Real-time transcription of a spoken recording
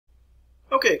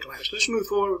Okay, class, let's move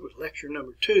forward with lecture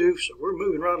number 2. So we're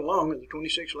moving right along in the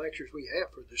 26 lectures we have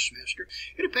for this semester.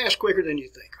 It'll pass quicker than you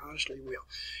think, honestly it will.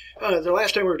 The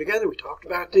last time we were together, we talked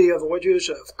about the voyages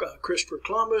of Christopher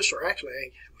Columbus, or actually,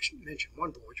 we mentioned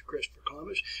one voyage of Christopher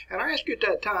Columbus. And I asked you at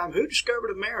that time, who discovered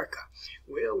America?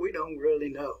 Well, we don't really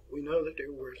know. We know that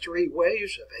there were 3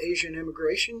 waves of Asian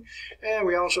immigration, and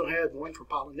we also had one from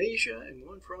Polynesia and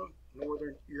one from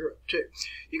Northern Europe, too.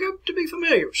 You got to be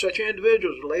familiar with such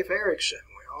individuals as Leif Erikson.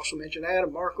 We also mentioned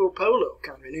Adam Marco Polo,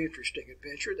 kind of an interesting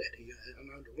adventure that he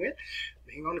underwent,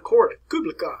 being on the court of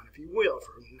Kublai Khan, if you will,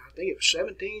 for, I think it was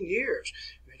 17 years.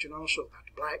 Mentioned also about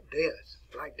the Black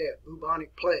Death,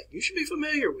 bubonic plague. You should be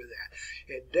familiar with that.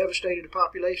 It devastated the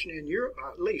population in Europe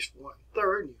by at least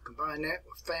 1/3, and you combine that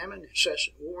with famine,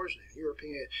 incessant wars, and the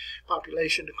European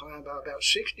population declined by about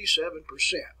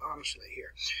 67%, honestly,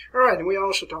 here. All right, and we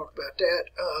also talked about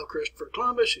that. Christopher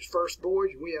Columbus, his first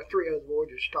voyage, and we have 3 other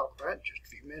voyages to talk about in just a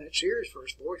few minutes here. His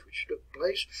first voyage, which took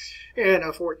place in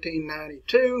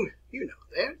 1492. You know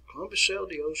that. Columbus sailed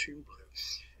the ocean blue.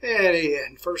 And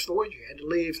in the first voyage, he had to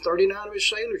leave 39 of his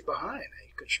sailors behind.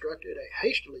 He constructed a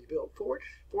hastily built fort,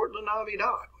 Fort La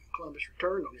Navidad. When Columbus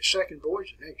returned on his second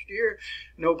voyage the next year,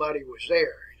 nobody was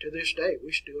there. And to this day,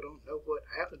 we still don't know what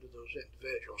happened to those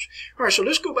individuals. All right, so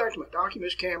let's go back to my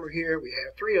documents camera here. We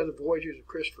have 3 other voyages of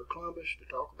Christopher Columbus to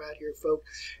talk about here, folks.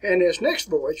 And this next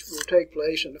voyage will take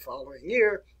place in the following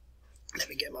year. Let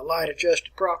me get my light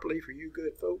adjusted properly for you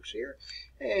good folks here.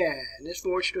 And this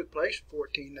voyage took place in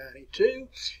 1492.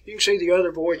 You can see the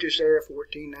other voyages there,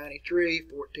 1493,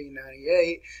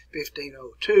 1498,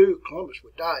 1502. Columbus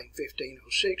would die in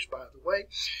 1506, by the way.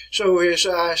 So his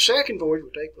second voyage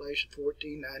will take place in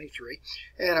 1493.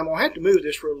 And I'm going to have to move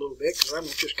this for a little bit because I'm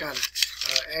going to just kind of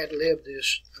ad-lib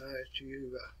this to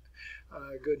you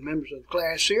good members of the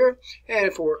class here.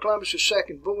 And for Columbus's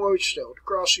second voyage, sailed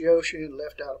across the ocean,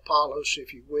 left out Apollos,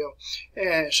 if you will,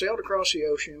 and sailed across the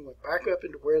ocean, went back up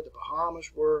into where the Bahamas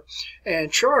were,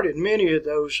 and charted many of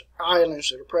those islands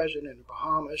that are present in the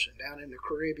Bahamas and down in the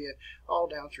Caribbean, all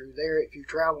down through there. If you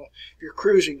travel, if you're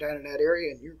cruising down in that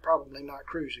area, and you're probably not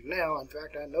cruising now, in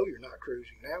fact, I know you're not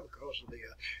cruising now because of the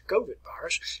COVID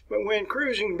virus, but when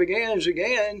cruising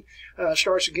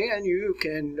starts again, you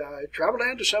can travel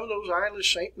down to some of those islands,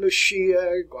 St.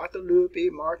 Lucia, Guadalupe,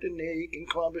 Martinique, and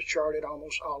Columbus charted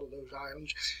almost all of those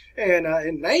islands, and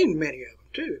named many of them,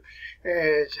 too.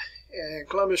 And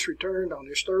Columbus returned on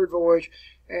his third voyage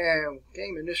and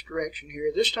came in this direction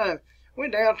here. This time,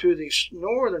 went down to the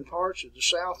northern parts of the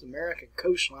South American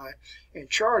coastline and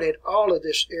charted all of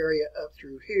this area up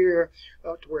through here,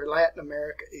 up to where Latin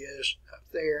America is, up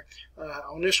there.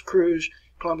 On this cruise,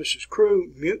 Columbus's crew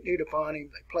mutinied upon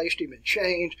him. They placed him in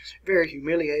chains. Very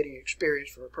humiliating experience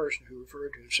for a person who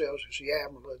referred to themselves as the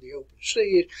Admiral of the Open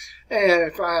Seas.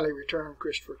 And finally returned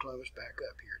Christopher Columbus back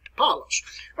up here to Palos.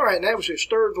 All right, and that was his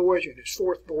third voyage, and his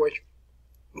fourth voyage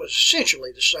was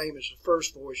essentially the same as the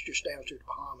first voyage, just down to the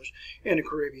Bahamas and the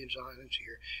Caribbean islands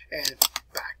here and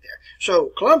back there.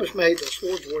 So Columbus made those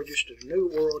 4 voyages to the New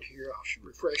World here. I'll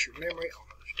refresh your memory on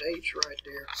those dates right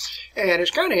there. And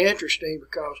it's kind of interesting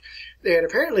because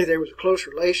apparently there was a close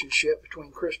relationship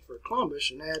between Christopher Columbus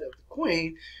and that of the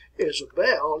Queen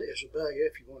Isabella, if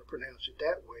you want to pronounce it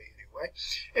that way anyway.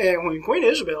 And when Queen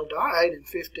Isabel died in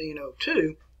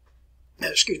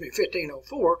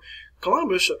 1504,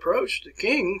 Columbus approached the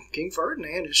king, King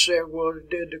Ferdinand, and said, well,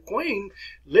 did the Queen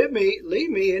leave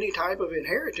me any type of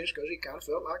inheritance? Because he kind of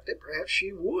felt like that perhaps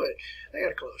she would. They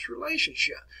had a close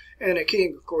relationship. And the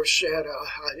king, of course, said,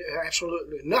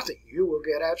 absolutely nothing. You will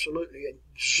get absolutely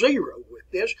zero with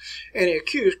this. And he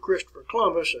accused Christopher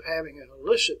Columbus of having an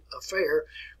illicit affair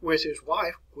with his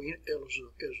wife, Queen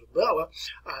Isabella.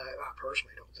 I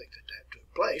personally don't think that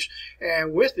took place.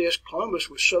 And with this, Columbus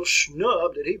was so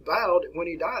snubbed that he vowed that when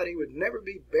he died, he would never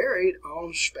be buried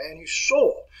on Spanish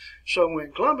soil. So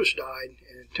when Columbus died,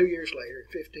 and 2 years later, in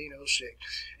 1506,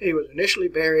 he was initially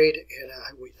buried in,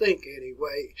 we think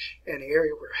anyway, in the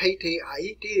area where Haiti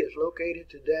is located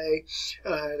today.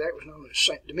 That was known as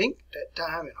Saint Domingue at that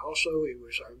time, and also he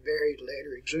was buried,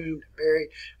 later exhumed and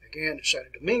buried again in Santo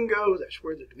Domingo. That's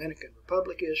where the Dominican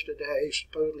Republic is today.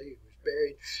 Supposedly he was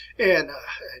buried in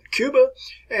Cuba,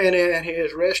 and then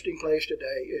his resting place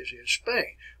today is in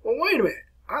Spain. Well, wait a minute.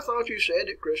 I thought you said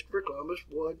that Christopher Columbus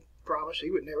would promise he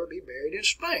would never be buried in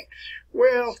Spain.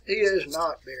 Well, he is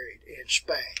not buried in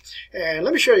Spain. And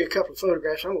let me show you a couple of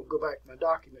photographs. I'm going to go back to my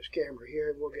documents camera here,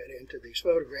 and we'll get into these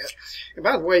photographs. And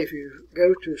by the way, if you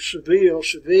go to Seville,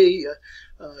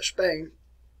 Spain,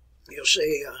 you'll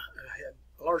see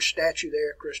a large statue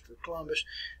there, Christopher Columbus.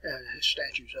 His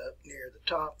statue's up near the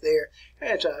top there.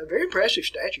 And it's a very impressive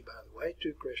statue, by the way,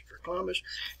 to Christopher Columbus.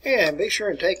 And be sure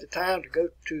and take the time to go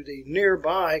to the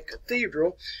nearby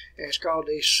cathedral. And it's called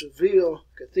the Seville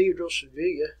Cathedral,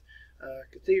 Sevilla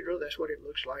Cathedral. That's what it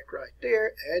looks like right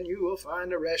there. And you will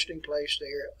find the resting place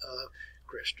there of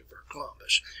Christopher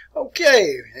Columbus.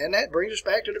 Okay, and that brings us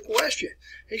back to the question.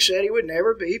 He said he would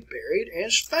never be buried in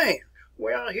Spain.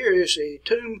 Well, here is the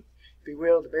tomb, if you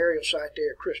will, the burial site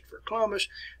there of Christopher Columbus.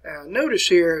 Notice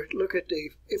here, look at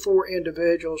the 4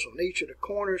 individuals on each of the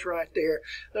corners right there.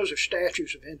 Those are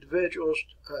statues of individuals,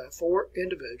 4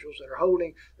 individuals that are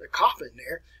holding the coffin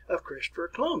there of Christopher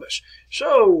Columbus.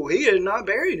 So he is not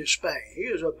buried in Spain. He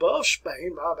is above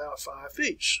Spain by about 5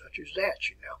 feet, such as that,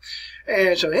 you know.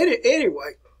 And so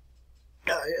anyway,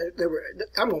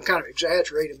 I'm going to kind of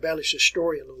exaggerate and embellish this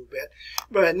story a little bit,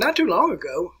 but not too long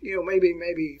ago, you know,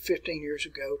 maybe 15 years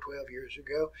ago, 12 years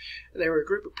ago, there were a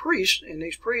group of priests, and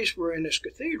these priests were in this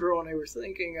cathedral, and they were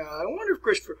thinking, I wonder if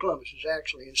Christopher Columbus is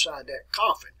actually inside that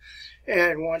coffin.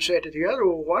 And one said to the other,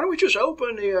 well, why don't we just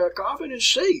open the coffin and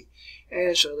see?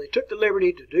 And so they took the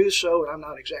liberty to do so, and I'm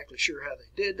not exactly sure how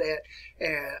they did that,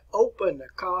 and opened the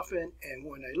coffin, and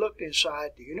when they looked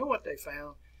inside, do you know what they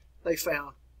found? They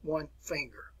found one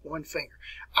finger.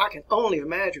 I can only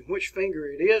imagine which finger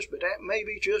it is, but that may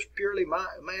be just purely my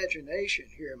imagination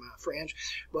here, my friends.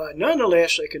 But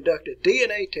nonetheless, they conducted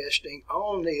DNA testing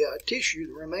on the tissue,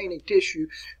 the remaining tissue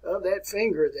of that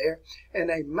finger there, and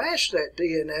they matched that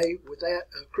DNA with that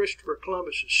of Christopher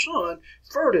Columbus' son,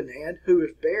 Ferdinand, who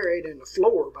is buried in the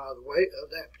floor, by the way, of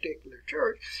that particular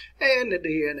church, and the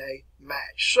DNA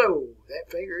matched. So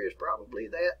that finger is probably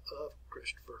that of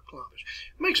Christopher Columbus.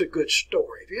 Makes a good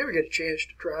story. If you ever get a chance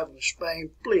to travel to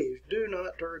Spain, please do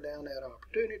not turn down that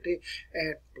opportunity,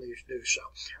 and please do so.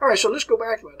 All right, so let's go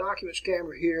back to my documents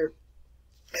camera here.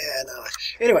 And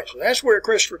anyway, so that's where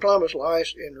Christopher Columbus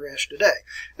lies in rest today.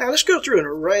 Now let's go through an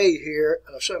array here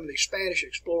of some of these Spanish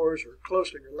explorers who are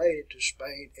closely related to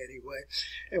Spain anyway.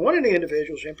 And one of the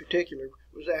individuals in particular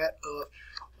was that of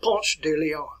Ponce de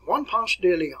Leon, Juan Ponce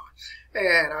de Leon.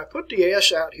 And I put the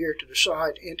S out here to the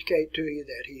side to indicate to you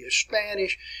that he is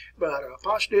Spanish, but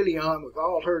Ponce de Leon, we've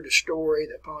all heard the story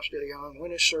that Ponce de Leon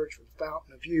went in search for the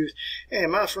Fountain of Youth.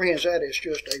 And my friends, that is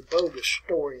just a bogus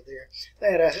story there.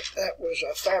 That was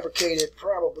fabricated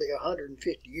probably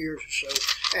 150 years or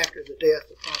so after the death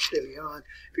of Ponce de Leon.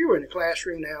 If you were in the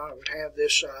classroom now, I would have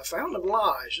this Fountain of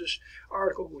Lies, this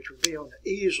article which would be on the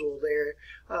easel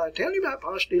there, telling you about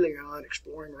Ponce de Leon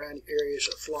exploring around the areas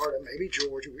of Florida, maybe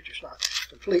Georgia, which is not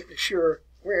completely sure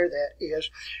where that is.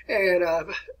 And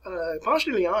Ponce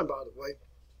de Leon, by the way,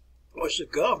 was the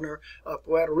governor of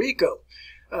Puerto Rico.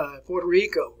 Puerto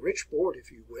Rico, rich sport, if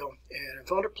you will, and a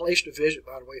fun place to visit,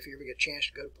 by the way, if you ever get a chance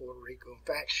to go to Puerto Rico. In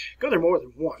fact, go there more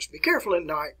than once. Be careful at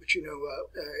night, but you know,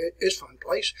 it's a fun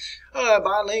place.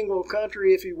 Bilingual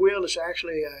country, if you will. It's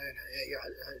actually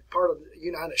part of the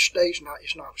United States.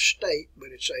 It's not a state, but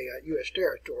it's a U.S.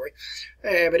 territory.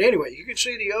 But anyway, you can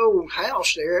see the old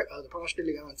house there of the Ponce de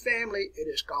Leon family. It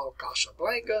is called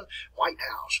Casablanca, White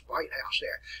House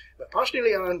there. But Ponce de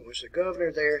Leon was the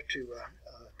governor there to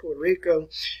Puerto Rico.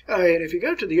 And if you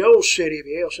go to the old city of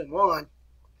El San Juan,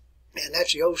 and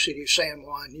that's the old city of San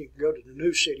Juan. You can go to the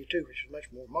new city too, which is much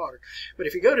more modern. But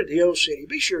if you go to the old city,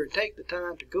 be sure and take the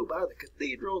time to go by the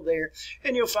cathedral there,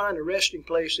 and you'll find a resting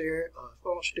place there of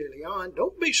Ponce de Leon.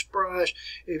 Don't be surprised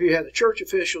if you have the church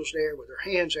officials there with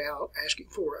their hands out asking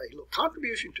for a little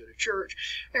contribution to the church.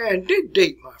 And dig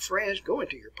deep, my friends. Go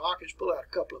into your pockets, pull out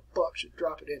a couple of bucks, and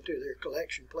drop it into their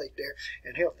collection plate there,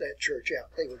 and help that church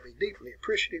out. They will be deeply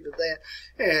appreciative of that.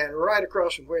 And right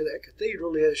across from where that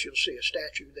cathedral is, you'll see a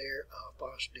statue there of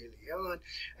Ponce de Leon,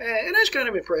 and that's kind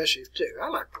of impressive too. I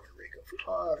like Puerto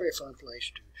Rico. A very fun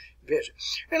place to visit.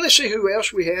 And let's see who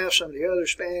else we have. Some of the other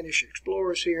Spanish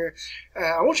explorers here.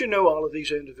 I want you to know all of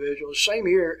these individuals. Same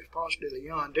here as Ponce de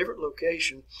Leon, different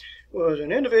location. Was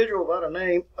an individual by the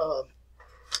name of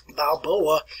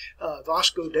Balboa,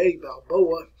 Vasco de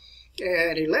Balboa.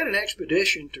 And he led an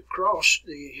expedition to cross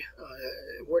the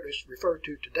what is referred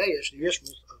to today as the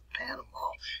Isthmus of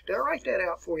Panama. Did I write that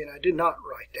out for you? And I did not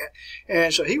write that.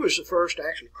 And so he was the first to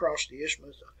actually cross the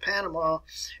Isthmus of Panama.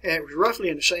 And it was roughly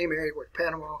in the same area where the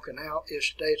Panama Canal is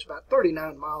today. It's about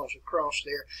 39 miles across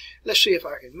there. Let's see if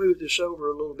I can move this over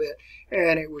a little bit.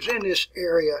 And it was in this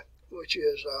area, which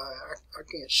is, I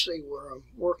can't see where I'm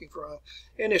working from,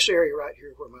 in this area right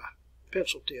here where my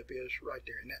pencil tip is, right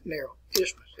there in that narrow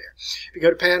isthmus there. If you go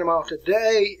to Panama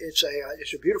today, it's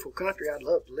a beautiful country. I'd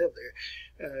love to live there.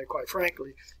 Quite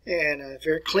frankly, and a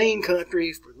very clean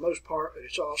country for the most part, but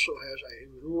it also has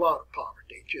a lot of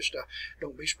poverty. Just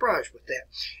don't be surprised with that.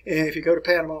 And if you go to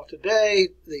Panama today,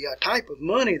 the type of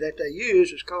money that they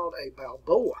use is called a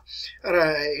Balboa. And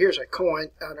here's a coin.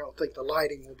 I don't think the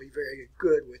lighting will be very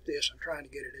good with this. I'm trying to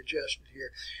get it adjusted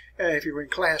here. If you were in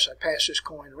class, I'd pass this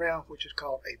coin around, which is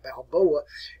called a Balboa.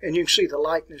 And you can see the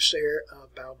likeness there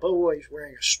of Balboa. He's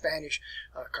wearing a Spanish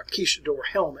Conquistador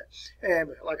helmet. And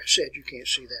like I said, you can't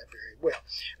see that very well.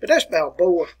 But that's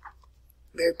Balboa.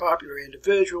 Very popular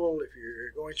individual. If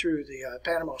you're going through the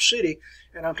Panama City,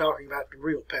 and I'm talking about the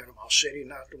real Panama City,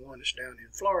 not the one that's down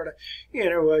in Florida,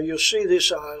 you'll see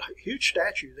this huge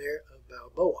statue there of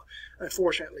Balboa.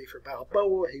 Unfortunately for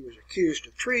Balboa, he was accused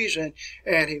of treason,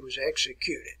 and he was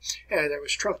executed. And there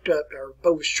was trumped up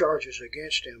bogus charges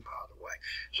against him, by the way.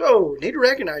 So, you need to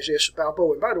recognize this,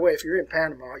 Balboa. And by the way, if you're in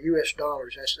Panama, U.S.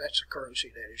 dollars, that's the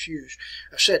currency that is used.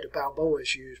 I said the Balboa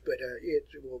is used, but it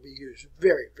will be used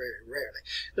very, very rarely.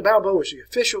 The Balboa is the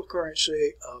official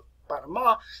currency of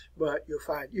Panama, but you'll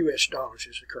find U.S. dollars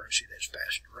is the currency that's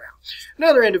passed around.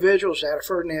 Another individual is that of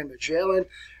Ferdinand Magellan.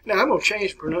 Now, I'm going to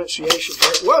change the pronunciation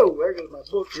there. Whoa, there goes my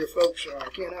book here, folks, so I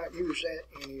cannot use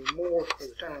that anymore for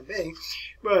the time being.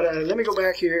 But let me go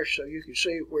back here so you can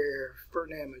see where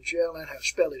Ferdinand Magellan, how to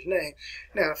spell his name.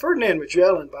 Now, Ferdinand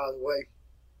Magellan, by the way,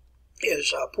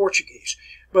 is Portuguese,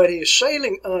 but he is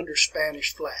sailing under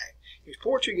Spanish flag. He's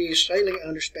Portuguese, sailing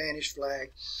under Spanish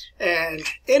flag. And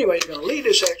anyway, he's going to lead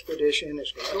this expedition.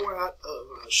 It's going to go out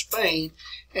of Spain,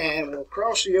 and we'll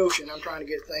cross the ocean. I'm trying to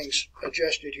get things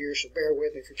adjusted here, so bear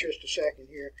with me for just a second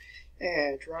here.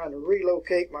 And trying to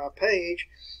relocate my page.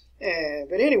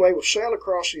 But anyway, we'll sail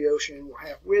across the ocean. We'll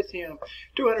have with him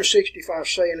 265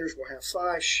 sailors. We'll have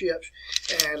 5 ships.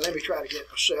 And let me try to get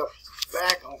myself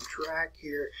back on track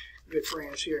here, good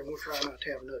friends here. And we'll try not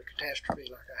to have another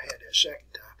catastrophe like I had that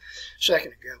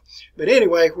second ago. But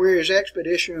anyway, where his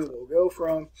expedition will go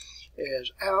from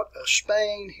is out of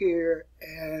Spain here,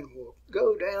 and we'll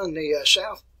go down the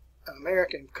South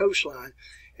American coastline,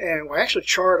 and we'll actually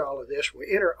chart all of this. We'll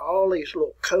enter all these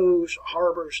little coves,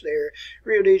 harbors there,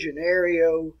 Rio de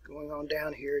Janeiro, going on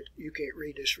down here. You can't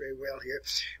read this very well here,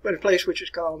 but a place which is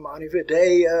called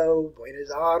Montevideo,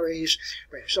 Buenos Aires,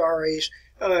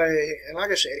 and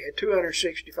like I said, he had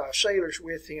 265 sailors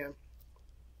with him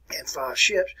and 5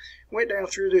 ships. Went down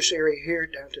through this area here,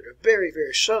 down to the very,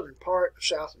 very southern part of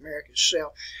South America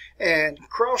itself, and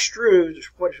crossed through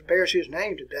what bears his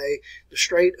name today, the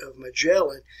Strait of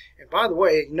Magellan. And by the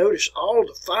way, notice all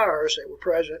the fires that were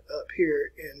present up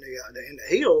here in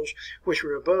the hills, which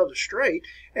were above the strait.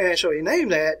 And so he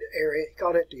named that area, he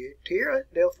called it the Tierra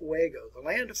del Fuego, the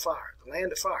land of fire, the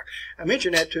land of fire. I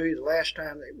mentioned that to you the last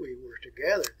time that we were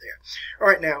together there. All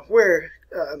right, now, where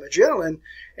Magellan,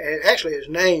 and actually his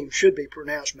name should be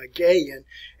pronounced Magellan,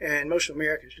 and most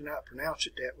Americans do not pronounce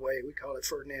it that way. We call it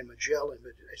Ferdinand Magellan,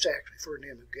 but it's actually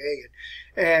Ferdinand Magellan.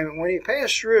 And when he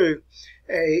passed through,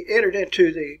 he entered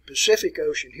into the Pacific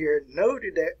Ocean here,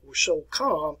 noted that it was so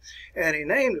calm, and he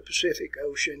named the Pacific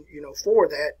Ocean, for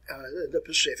that, the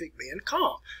Pacific being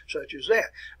calm, such as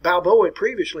that. Balboa had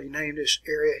previously named this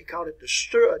area, he called it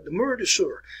the Mur de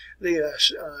Sur, the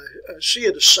Sea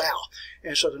of the South.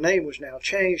 And so the name was now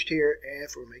changed here, and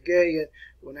for Magellan,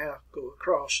 will now go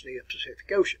across the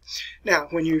Pacific Ocean. Now,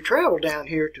 when you travel down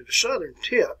here to the southern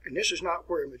tip, and this is not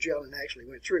where Magellan actually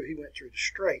went through, he went through the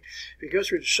strait. If you go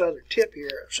through the southern tip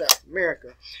here of South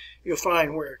America, you'll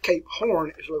find where Cape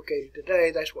Horn is located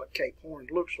today. That's what Cape Horn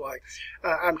looks like.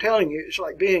 I'm telling you, it's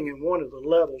like being in one of the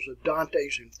levels of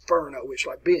Dante's Inferno. It's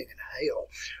like being in hell,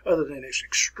 other than it's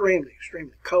extremely,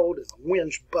 extremely cold, and the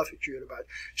winds buffet you at about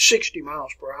 60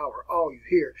 miles per hour, all you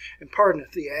hear. And pardon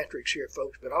the theatrics here,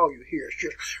 folks, but all you hear is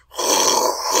just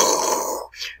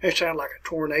it sounds like a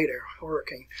tornado,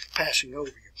 hurricane passing over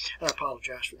you. I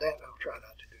apologize for that. I'll try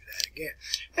not to do that again.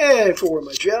 And for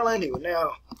Magellan, he will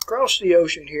now cross the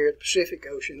ocean here, the Pacific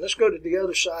Ocean. Let's go to the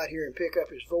other side here and pick up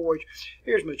his voyage.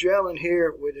 Here's Magellan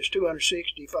here with his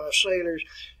 265 sailors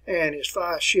and his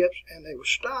 5 ships, and they will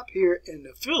stop here in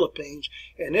the Philippines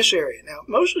in this area. Now,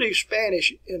 most of these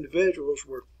Spanish individuals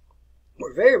were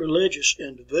very religious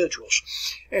individuals,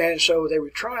 and so they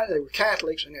were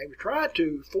Catholics, and they would try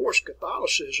to force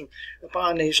Catholicism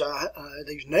upon these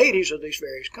natives of these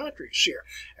various countries here,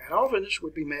 and often this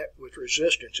would be met with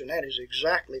resistance, and that is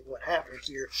exactly what happened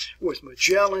here with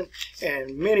Magellan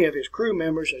and many of his crew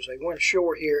members as they went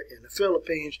ashore here in the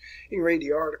Philippines. You can read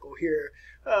the article here.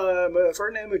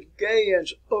 Ferdinand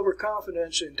Magellan's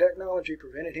overconfidence in technology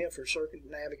prevented him from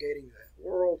circumnavigating the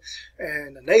world.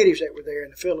 And the natives that were there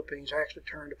in the Philippines actually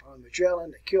turned upon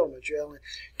Magellan. They killed Magellan,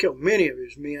 killed many of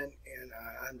his men, and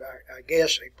I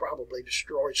guess they probably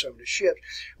destroyed some of the ships.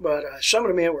 But some of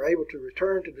the men were able to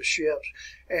return to the ships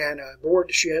and board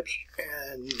the ships,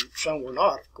 and some were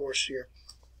not, of course, here.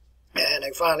 And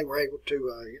they finally were able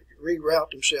to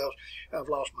reroute themselves. I've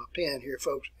lost my pen here,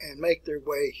 folks, and make their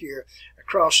way here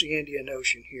across the Indian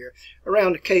Ocean here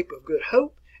around the Cape of Good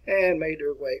Hope, and made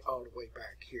their way all the way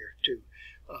back here to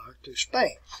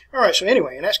Spain. All right, so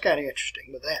anyway, and that's kind of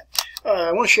interesting with that.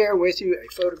 I want to share with you a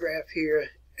photograph here,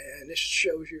 and this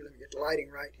shows you, let me get the lighting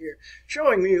right here,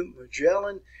 showing you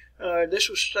Magellan.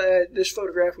 This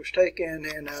photograph was taken,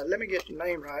 and let me get the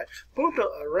name right, Punta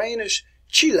Arenas,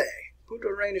 Chile. Punta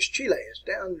Arenas, Chile. It's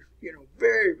down,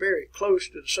 very, very close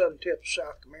to the southern tip of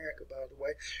South America, by the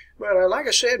way. But like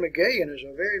I said, Magellan is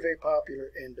a very, very popular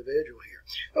individual here.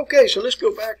 Okay, so let's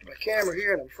go back to my camera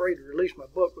here, and I'm afraid to release my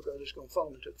book because it's going to fall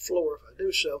into the floor if I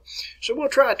do so. So we'll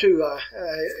try to,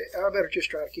 I better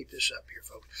just try to keep this up here,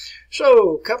 folks.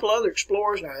 So a couple other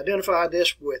explorers, and I identified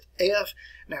this with F.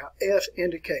 Now, F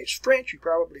indicates French. You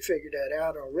probably figured that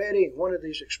out already. And one of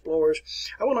these explorers,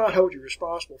 I will not hold you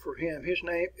responsible for him. His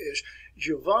name is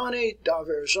Giovanni da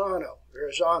Verrazzano.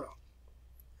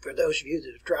 For those of you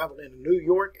that have traveled in the New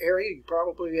York area, you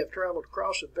probably have traveled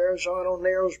across the Verrazzano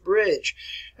Narrows Bridge.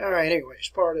 All right, anyway, it's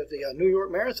part of the New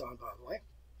York Marathon, by the way.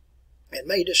 And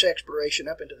made this exploration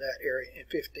up into that area in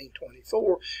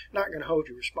 1524. Not going to hold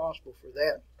you responsible for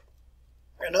that.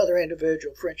 Another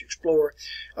individual French explorer.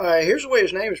 Here's the way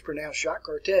his name is pronounced, Jacques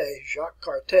Cartier,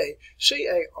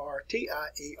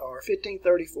 C-A-R-T-I-E-R,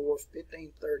 1534,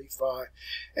 1535,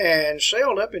 and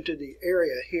sailed up into the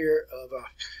area here of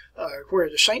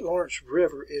where the St. Lawrence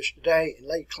River is today and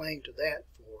laid claim to that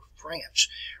for France.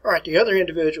 All right, the other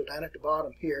individual down at the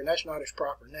bottom here, and that's not his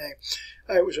proper name.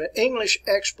 It was an English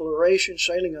exploration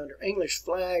sailing under English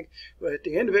flag, but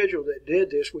the individual that did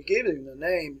this, we gave him the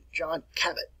name John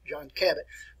Cabot,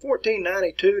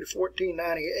 1492 to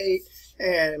 1498,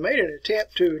 and made an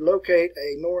attempt to locate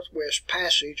a northwest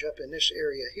passage up in this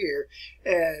area here,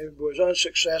 and was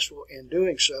unsuccessful in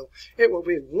doing so. It will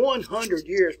be 100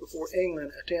 years before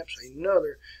England attempts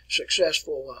another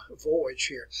successful voyage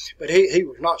here. But he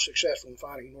was not successful in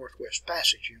finding a northwest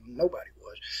passage. Nobody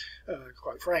was,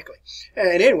 quite frankly.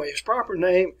 And anyway, his proper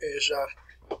name is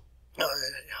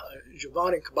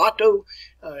Giovanni Cabato,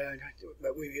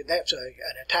 but that's an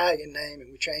Italian name,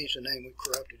 and we changed the name. We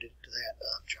corrupted it to that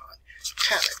of John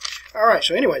Cabot. All right,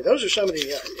 so anyway, those are some of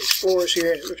the explorers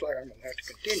here, and it looks like I'm going to have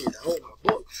to continue to hold my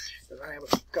book because I have a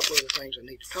couple other things I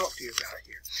need to talk to you about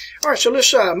here. All right, so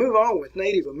let's move on with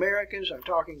Native Americans. I'm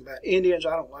talking about Indians.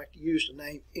 I don't like to use the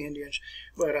name Indians,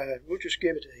 but we'll just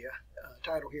give it the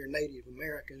title here, Native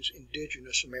Americans,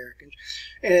 Indigenous Americans.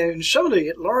 And some of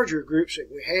the larger groups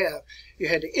that we have, you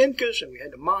had the Incas, and we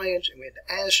had the Mayans, and we had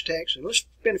the Aztecs, and let's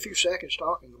spend a few seconds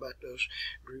talking about those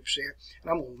groups there. And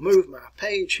I'm going to move my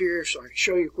page here so I can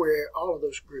show you where all of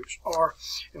those groups are.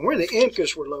 And where the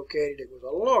Incas were located, it was a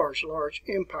large, large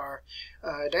empire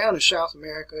down in South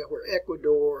America, where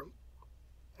Ecuador,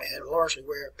 and largely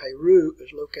where Peru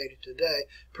is located today.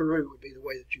 Peru would be the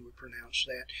way that you would pronounce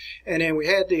that. And then we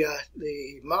had the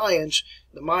Mayans.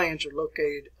 The Mayans are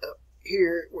located up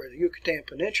here where the Yucatan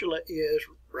Peninsula is,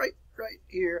 right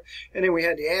here. And then we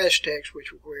had the Aztecs,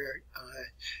 which were where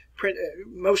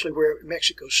mostly where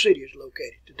Mexico City is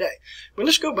located today. But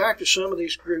let's go back to some of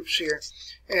these groups here.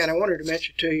 And I wanted to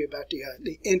mention to you about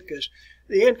the Incas.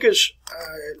 The Incas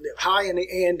live high in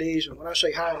the Andes, and when I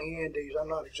say high in the Andes, I'm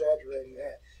not exaggerating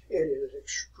that. It is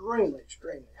extremely,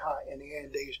 extremely high in the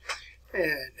Andes.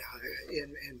 And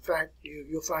in fact,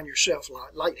 you'll find yourself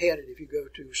lightheaded if you go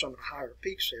to some of the higher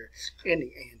peaks there in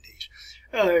the Andes.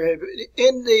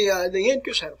 The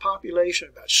Incas had a population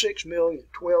of about 6 million,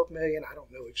 12 million. I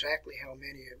don't know exactly how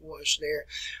many it was there.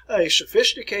 A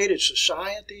sophisticated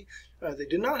society. They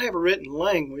did not have a written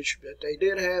language, but they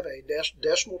did have a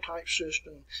decimal type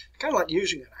system, kind of like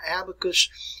using an abacus.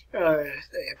 They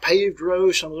had paved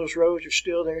roads. Some of those roads are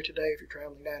still there today if you're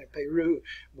traveling down in Peru,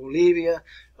 Bolivia.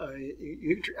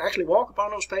 You can actually walk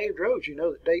upon those paved roads,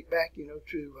 that date back,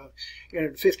 to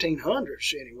the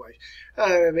 1500s anyway.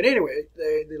 But anyway,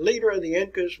 the leader of the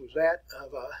Incas was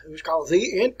it was called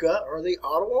the Inca, or the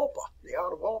Atahualpa.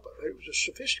 It was a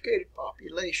sophisticated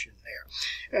population there.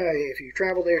 If you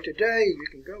travel there today, you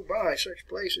can go by such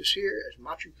places here as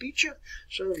Machu Picchu.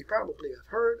 So you probably have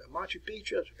heard of Machu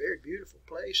Picchu. It's a very beautiful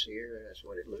place here. That's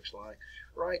what it looks like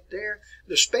right there.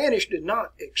 The Spanish did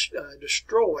not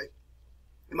destroy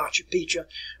Machu Picchu.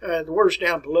 The word's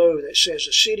down below that says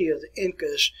the city of the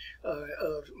Incas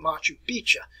of Machu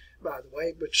Picchu. by the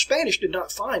way, but the Spanish did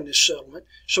not find this settlement,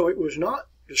 so it was not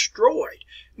destroyed.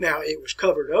 Now, it was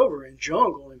covered over in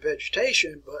jungle and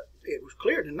vegetation, but it was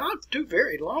cleared, and not too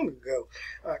very long ago,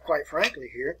 quite frankly,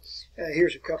 here.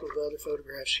 Here's a couple of other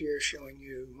photographs here showing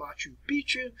you Machu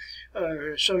Picchu.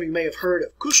 Some of you may have heard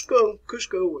of Cusco.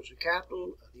 Cusco was the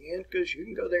capital of the Incas. You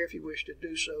can go there if you wish to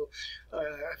do so.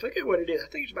 I forget what it is. I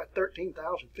think it's about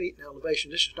 13,000 feet in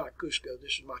elevation. This is not Cusco.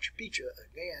 This is Machu Picchu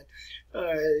again.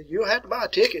 You'll have to buy a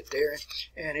ticket there,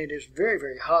 and it is very,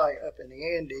 very high up in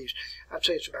the Andes. I'd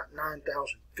say it's about 9,000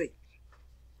 feet.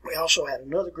 We also had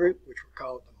another group which were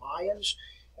called the Mayans.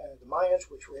 The Mayans,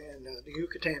 which were in the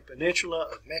Yucatan Peninsula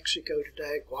of Mexico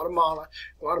today, Guatemala.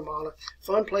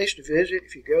 Fun place to visit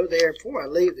if you go there. Before I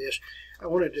leave this, I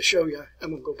wanted to show you,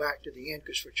 I'm going to go back to the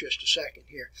Incas for just a second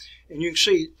here. And you can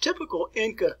see typical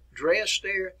Inca dress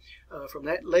there from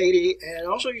that lady, and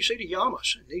also you see the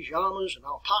llamas. And these llamas and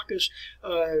alpacas,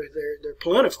 they're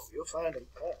plentiful. You'll find them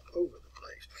all over the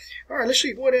place. All right, let's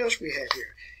see what else we have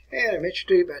here. And I mentioned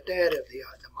to you about that of the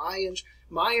Mayans.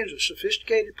 Mayans, a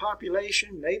sophisticated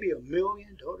population, maybe 1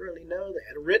 million, don't really know. They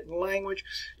had a written language.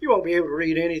 You won't be able to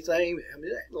read anything. I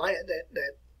mean,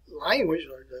 that language,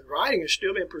 or the writing has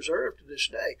still been preserved to this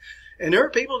day. And there are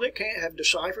people that can't have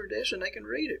deciphered this and they can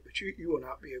read it, but you will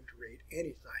not be able to read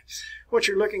anything. What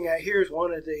you're looking at here is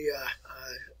one of the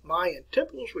Mayan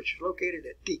temples, which is located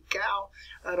at Tikal.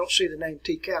 I don't see the name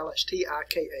Tikal. It's Tikal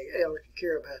if you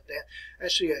care about that.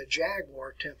 That's the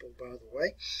Jaguar temple, by the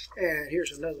way. And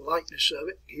here's another likeness of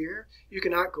it here. You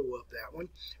cannot go up that one.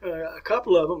 A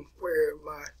couple of them where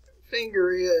my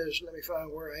finger is, let me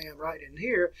find where I am right in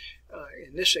here,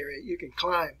 in this area, you can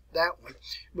climb that one,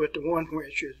 but the one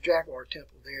which is Jaguar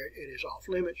Temple there, it is off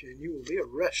limits, and you will be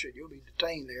arrested. You'll be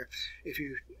detained there if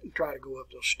you try to go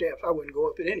up those steps. I wouldn't go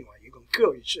up it anyway. You're going to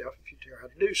kill yourself if you try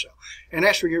to do so, and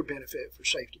that's for your benefit, for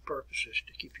safety purposes,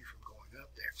 to keep you from going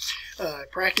up there.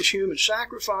 Practice human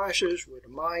sacrifices with the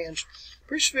Mayans.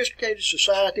 Pretty sophisticated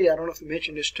society. I don't know if I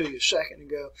mentioned this to you a second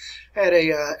ago. Had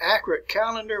a accurate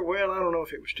calendar. Well, I don't know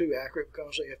if it was too accurate,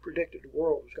 because they had predicted the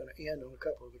world was going to end on a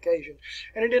couple of occasions,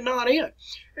 and it did not end.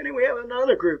 And then we have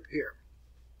another group here,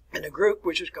 and a group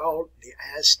which is called the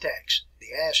Aztecs.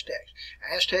 The Aztecs.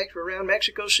 Aztecs were around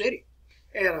Mexico City,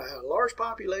 and a large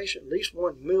population, at least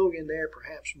 1 million there,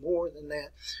 perhaps more than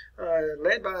that,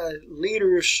 led by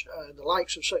leaders, the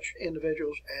likes of such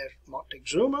individuals as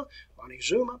Montezuma,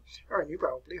 and you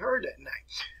probably heard that name.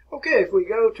 Okay, if we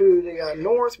go to the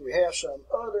north, we have some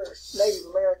other Native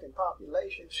American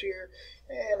populations here,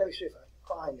 and let me see if I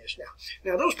can find this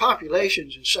now. Now, those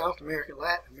populations in South America,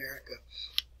 Latin America,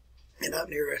 and up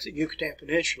near the Yucatan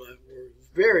Peninsula were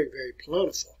very, very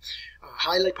plentiful,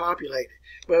 highly populated.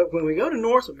 But when we go to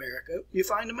North America, you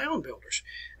find the mound builders.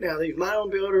 Now, these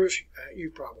mound builders,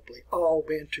 you've probably all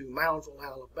been to Moundville,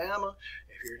 Alabama.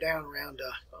 If you're down around,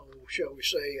 shall we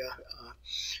say,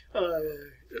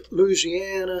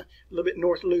 Louisiana, a little bit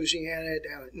north of Louisiana,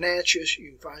 down at Natchez,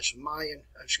 you can find some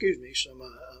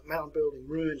mound building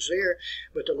ruins there.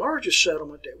 But the largest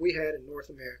settlement that we had in North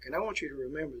America, and I want you to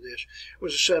remember this,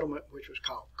 was a settlement which was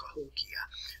called Cahokia.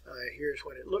 Here's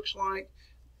what it looks like.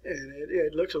 And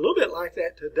it looks a little bit like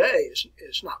that today.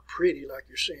 It's not pretty like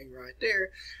you're seeing right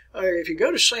there. If you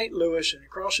go to St. Louis and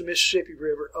across the Mississippi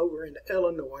River over into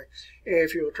Illinois,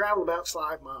 if you'll travel about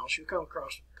 5 miles, you'll come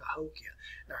across Cahokia.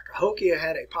 Now, Cahokia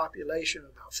had a population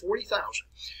of about 40,000.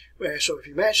 So if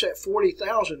you match that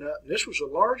 40,000 up, and this was the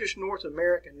largest North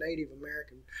American, Native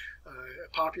American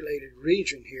populated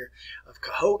region here of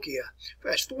Cahokia,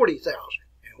 that's 40,000.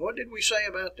 And what did we say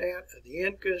about that? The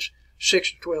Incas,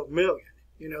 6 to 12 million.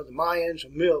 You know, the Mayans,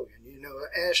 1 million. You know,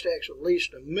 the Aztecs, at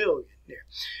least 1 million there.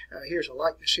 Here's a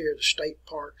likeness here of the state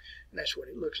park, and that's what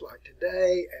it looks like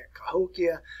today at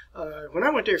Cahokia. When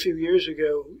I went there a few years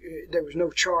ago, there was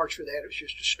no charge for that. It was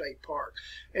just a state park.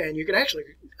 And you can actually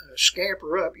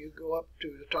scamper up. You can go up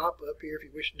to the top up here if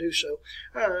you wish to do so,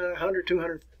 100,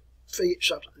 200 feet,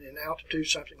 something in altitude,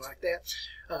 something like that.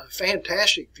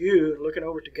 Fantastic view looking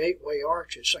over to Gateway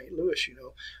Arch in St. Louis, you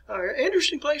know.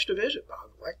 Interesting place to visit, by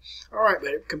the way. All right,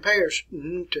 but it compares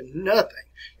to nothing,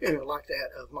 you know, like that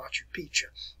of Machu Picchu,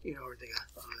 you know, or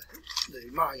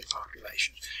the Mayan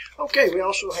populations. Okay, we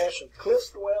also have some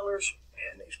cliff dwellers.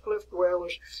 And these cliff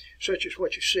dwellers, such as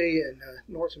what you see in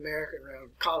North America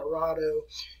around Colorado,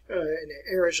 in the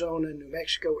Arizona, New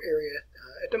Mexico area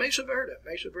at the Mesa Verde.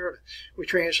 We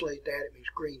translate that, it means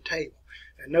green table.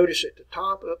 And notice at the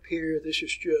top up here, this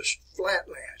is just flat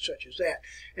land, such as that.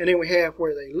 And then we have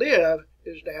where they live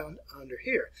is down under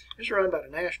here. It's run by the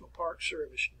National Park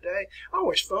Service today.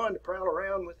 Always fun to prowl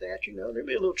around with that. You know, there'll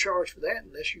be a little charge for that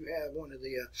unless you have one of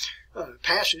the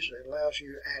passes that allows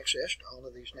you access to all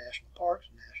of these national parks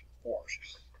and national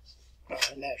forests.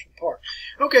 National Park.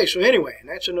 Okay, so anyway, and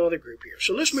that's another group here.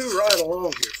 So let's move right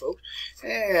along here, folks.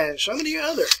 And some of the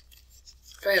other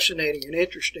fascinating and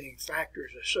interesting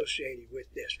factors associated with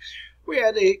this. We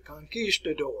had the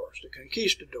Conquistadores.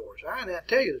 I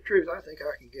tell you the truth, I think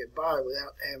I can get by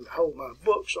without having to hold my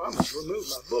book, so I'm going to remove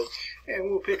my book,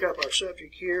 and we'll pick up our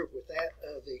subject here with that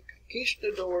of the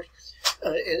Conquistadores.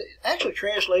 It actually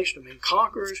translates to mean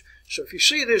conquerors. So if you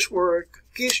see this word,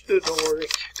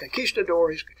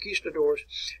 conquistadores,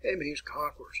 it means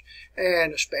conquerors.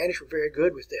 And the Spanish were very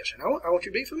good with this. And I want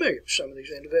you to be familiar with some of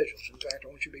these individuals. In fact, I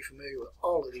want you to be familiar with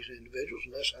all of these individuals,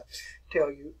 unless I tell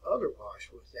you otherwise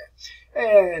with that.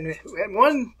 And we had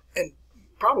one, and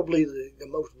probably the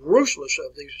most ruthless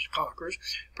of these conquerors,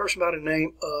 a person by the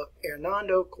name of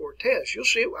Hernando Cortez. You'll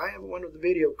see it. I have one of the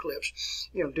video clips,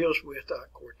 deals with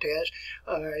Cortez.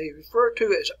 He referred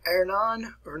to as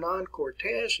Hernan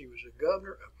Cortez. He was the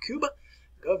governor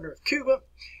of Cuba.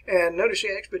 And notice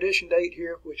the expedition date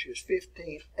here, which is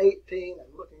 1518.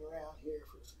 I'm looking around here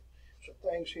for some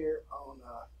things here on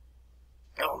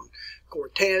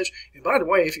Cortez. And by the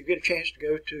way, if you get a chance to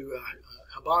go to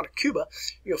Havana, Cuba,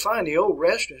 you'll find the old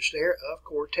residence there of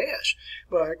Cortez.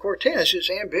 But Cortez, his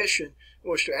ambition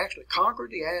was to actually conquer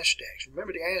the Aztecs.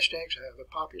 Remember, the Aztecs have a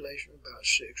population of about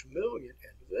 6 million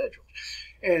individuals.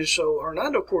 And so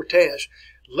Hernando Cortez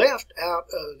left out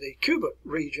of the Cuba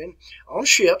region on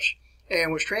ships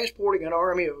and was transporting an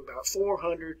army of about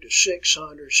 400 to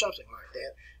 600, something like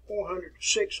that. 400 to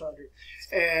 600.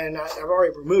 And I've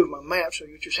already removed my map, so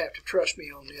you just have to trust me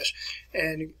on this.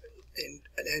 And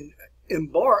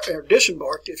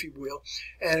disembarked, if you will,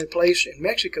 at a place in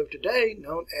Mexico today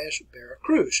known as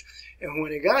Veracruz. And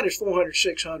when he got his 400,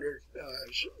 600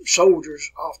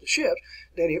 soldiers off the ships,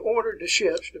 then he ordered the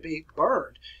ships to be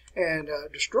burned and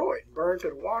destroyed, burned to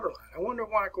the waterline. I wonder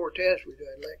why Cortez would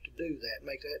elect to do that,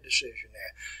 make that decision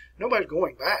there. Nobody's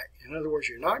going back. In other words,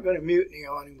 you're not going to mutiny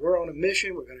on him. We're on a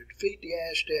mission. We're going to defeat the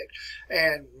Aztecs,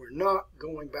 and we're not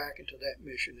going back until that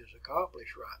mission is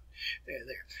accomplished right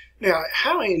there. Now,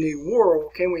 how in the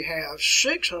world can we have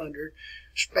 600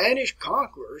 Spanish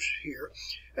conquerors here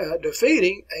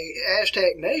defeating an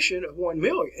Aztec nation of 1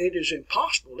 million? It is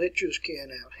impossible. It just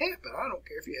cannot happen. I don't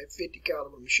care if you have 50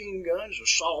 caliber machine guns,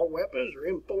 assault weapons, or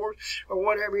M4s, or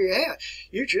whatever you have.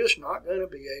 You're just not going to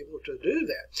be able to do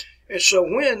that. And so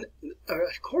when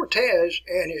Cortez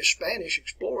and his Spanish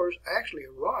explorers actually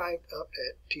arrived up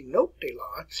at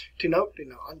Tenochtitlan, the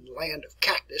land of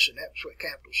cactus, and that was the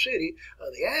capital city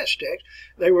of the Aztecs,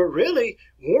 they were really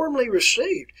warmly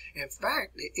received. In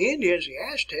fact, the Indians, the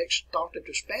Aztecs, thought that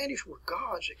the Spanish were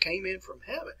gods that came in from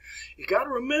heaven. You got to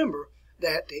remember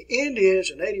that the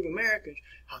Indians and Native Americans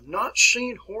have not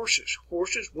seen horses.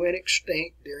 Horses went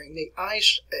extinct during the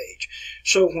Ice Age.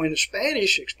 So when the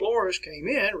Spanish explorers came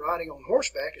in riding on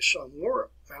horseback, as some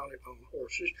were mounted on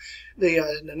horses,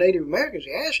 the Native Americans,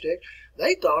 the Aztecs,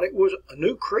 they thought it was a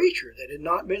new creature that had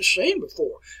not been seen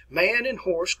before, man and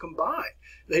horse combined.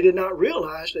 They did not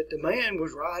realize that the man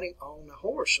was riding on the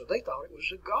horse, so they thought it was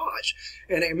the gods.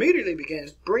 And they immediately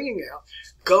began bringing out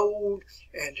gold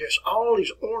and just all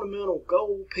these ornamental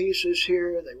gold pieces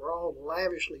here. They were all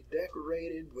lavishly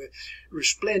decorated with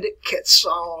resplendent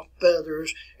quetzal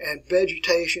feathers and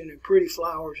vegetation and pretty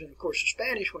flowers. And of course, the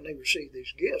Spanish, when they received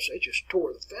these gifts, they just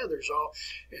tore the feathers off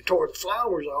and tore the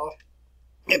flowers off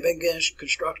and began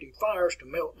constructing fires to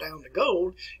melt down the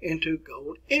gold into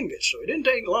gold ingots. So it didn't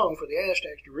take long for the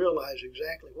Aztecs to realize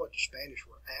exactly what the Spanish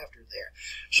were after there.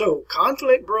 So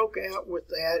conflict broke out with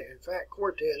that. In fact,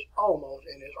 Cortez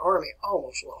and his army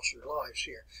almost lost their lives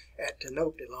here at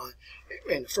Tenochtitlan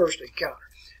in the first encounter.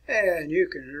 And you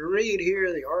can read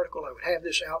here the article. I would have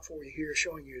this out for you here,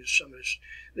 showing you some of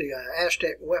the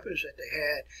Aztec weapons that they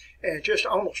had, and just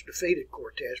almost defeated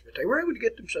Cortez. But they were able to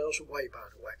get themselves away, by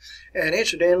the way. And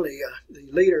incidentally, the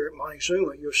leader,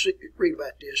 Montezuma, you'll read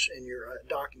about this in your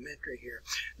documentary here,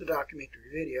 the documentary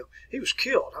video. He was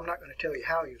killed. I'm not going to tell you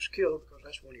how he was killed, because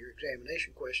that's one of your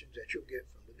examination questions that you'll get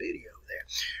from the video there.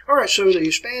 All right, so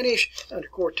the Spanish under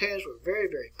Cortez were very,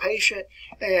 very patient,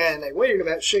 and they waited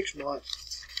about 6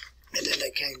 months. and then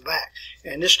they came back.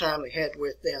 And this time they had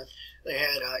with them, they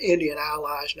had Indian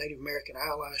allies, Native American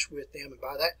allies with them, and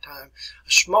by that time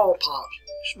a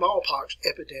smallpox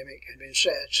epidemic had been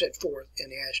set forth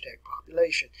in the Aztec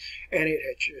population, and it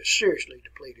had just seriously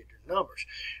depleted their numbers.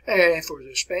 And for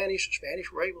the Spanish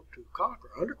were able to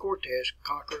under Cortez,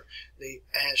 conquer the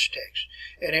Aztecs,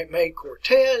 and it made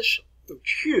Cortez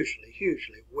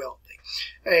hugely wealthy.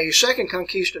 A second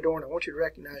conquistador, and I want you to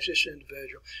recognize this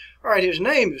individual. All right, his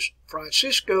name is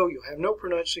Francisco. You'll have no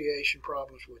pronunciation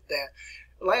problems with that.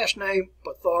 Last name,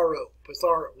 Pizarro.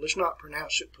 Let's not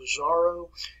pronounce it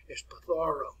Pizarro. It's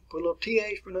Pizarro. Put a little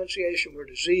TH pronunciation where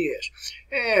the Z is.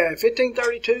 And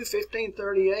 1532,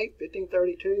 1538,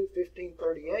 1532,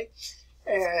 1538.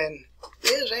 And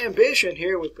his ambition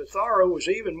here with Pizarro was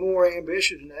even more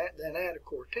ambitious than that of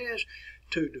Cortez,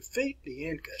 to defeat the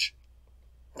Incas.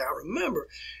 Now remember,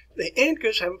 the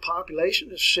Incas have a population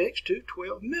of 6 to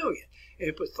 12 million,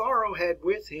 and Pizarro had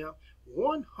with him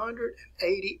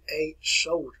 188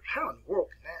 soldiers. How in the world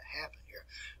can that happen here?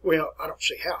 Well, I don't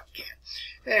see how it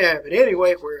can. But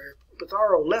anyway, where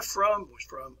Pizarro left from was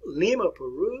from Lima,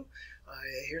 Peru.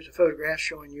 Here's a photograph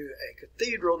showing you a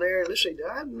cathedral there. Let's see, do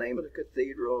I have the name of the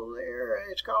cathedral there?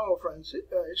 It's called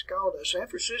San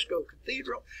Francisco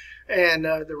Cathedral, and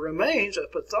the remains of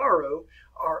Pizarro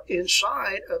are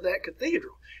inside of that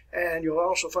cathedral. And you'll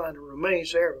also find the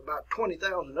remains there of about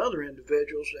 20,000 other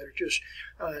individuals that are just,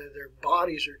 their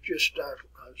bodies are just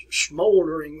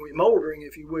moldering,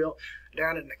 if you will,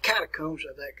 down in the catacombs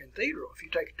of that cathedral. If you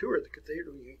take a tour of the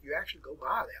cathedral, you actually go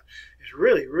by them. It's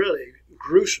really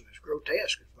gruesome. It's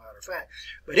grotesque, as a matter of fact.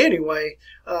 But anyway,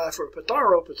 for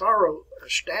Pizarro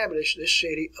established this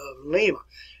city of Lima.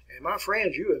 And my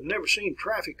friends, you have never seen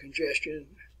traffic congestion.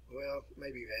 Well,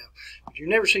 maybe you have, but you've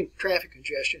never seen traffic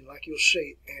congestion like you'll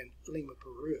see in Lima,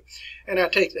 Peru. And I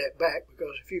take that back,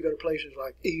 because if you go to places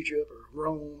like Egypt or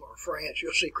Rome or France,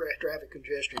 you'll see traffic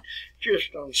congestion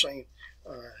just on the same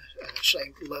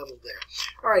level there.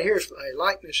 All right, here's a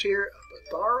likeness here of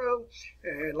Pizarro,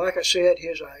 and like I said,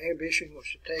 his ambition was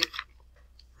to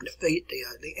defeat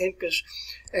the Incas,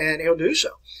 and he'll do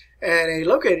so. And he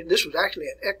located, this was actually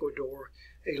in Ecuador.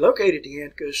 He located the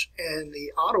Incas, and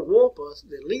the Atahualpa,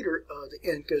 the leader of the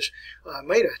Incas,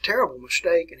 made a terrible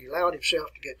mistake, and he allowed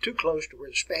himself to get too close to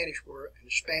where the Spanish were, and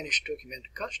the Spanish took him into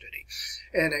custody.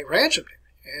 And they ransomed him,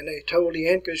 and they told the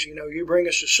Incas, you bring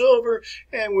us the silver,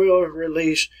 and we'll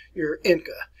release your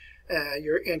Inca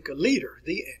leader,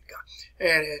 the Inca.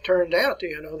 And it turned out,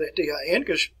 that the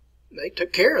Incas, they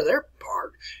took care of their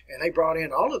part, and they brought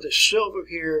in all of this silver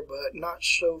here, but not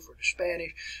so for the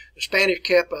Spanish. The Spanish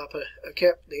kept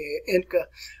the Inca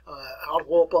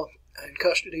Atahualpa in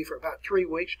custody for about 3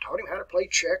 weeks, taught him how to play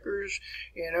checkers,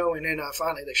 and then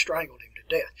finally they strangled him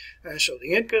to death. And so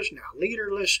the Incas, now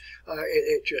leaderless,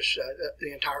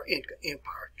 the entire Inca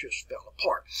empire just fell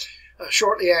apart.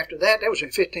 Shortly after that was in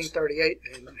 1538,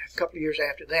 and a couple of years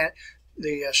after that,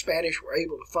 the Spanish were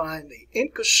able to find the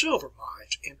Inca silver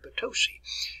mines in Potosi.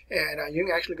 And you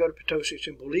can actually go to Potosi, it's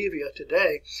in Bolivia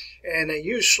today, and they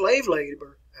use slave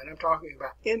labor, and I'm talking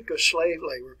about Inca slave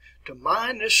labor, to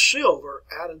mine this silver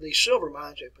out of these silver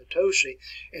mines at Potosi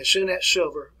and send that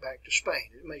silver back to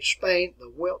Spain. It made Spain the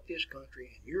wealthiest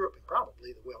country in Europe, and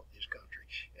probably the wealthiest country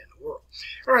in the world.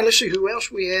 All right, let's see who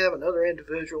else we have. Another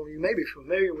individual, you may be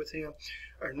familiar with him,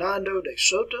 Hernando de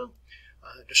Soto.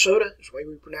 De Soto is the way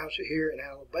we pronounce it here in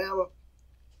Alabama.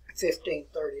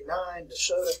 1539, De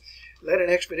Soto led an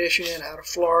expedition out of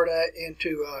Florida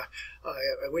into,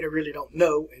 we really don't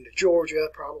know, into Georgia,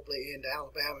 probably into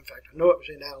Alabama. In fact, I know it was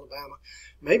in Alabama.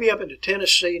 Maybe up into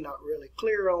Tennessee, not really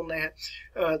clear on that.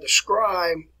 The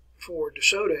scribe for De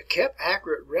Soto kept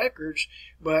accurate records,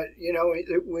 but, we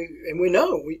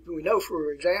know,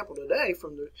 for example, today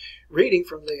from the reading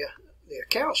from the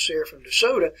accounts there from De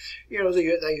Soto,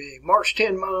 they marched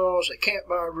 10 miles, they camped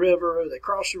by a river, they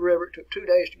crossed the river, it took 2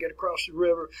 days to get across the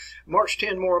river, marched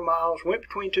 10 more miles, went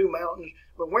between 2 mountains,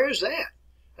 but where's that?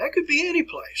 That could be any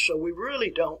place, so we really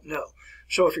don't know.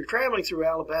 So if you're traveling through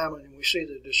Alabama and we see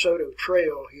the De Soto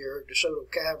Trail here, De Soto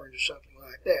Caverns or something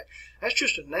like that, that's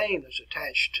just a name that's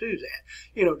attached to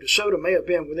that. De Soto may have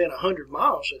been within 100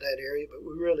 miles of that area, but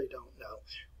we really don't know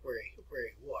where he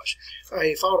was.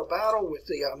 He fought a battle with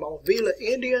the Malvila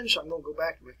Indians. I'm going to go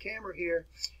back to my camera here.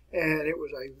 And it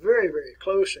was a very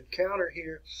close encounter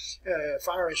here.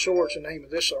 Fire and Sword's the name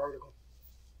of this article.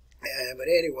 But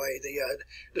anyway,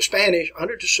 the Spanish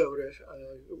under De Soto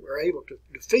were able to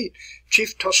defeat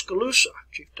Chief Tuscaloosa.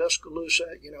 Chief Tuscaloosa,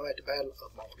 at the Battle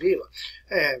of Maldila.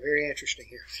 Very interesting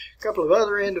here. A couple of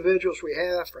other individuals we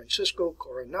have. Francisco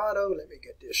Coronado. Let me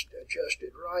get this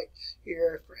adjusted right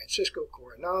here. Francisco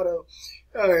Coronado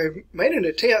made an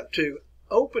attempt to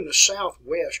open the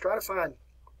southwest, try to find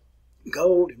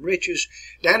gold and riches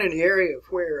down in the area of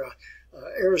where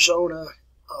Arizona,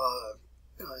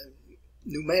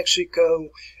 New Mexico,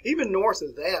 even north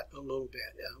of that a little bit.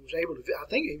 Was able to, I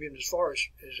think even as far as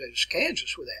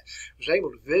Kansas with that, was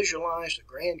able to visualize the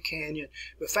Grand Canyon,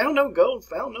 but found no gold,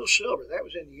 found no silver. That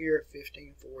was in the year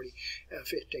 1540,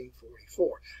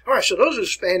 1544. All right, so those are the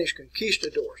Spanish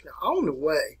conquistadors. Now, on the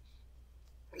way,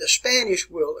 the Spanish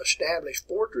will establish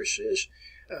fortresses,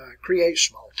 create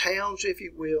small towns, if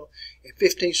you will. In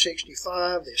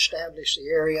 1565, they established the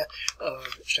area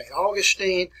of St.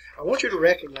 Augustine. I want you to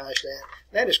recognize that.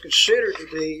 That is considered to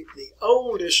be the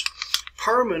oldest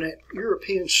permanent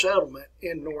European settlement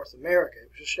in North America.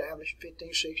 It was established in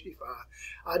 1565.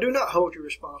 I do not hold you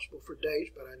responsible for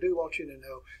dates, but I do want you to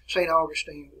know St.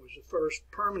 Augustine was the first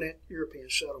permanent European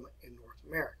settlement in North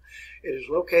America. It is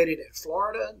located in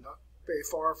Florida, not very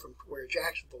far from where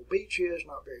Jacksonville Beach is,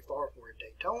 not very far from where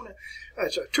Daytona.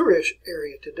 It's a tourist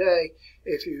area today.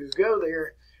 If you go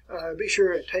there, be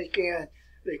sure to take in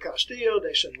the Castillo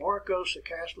de San Marcos, the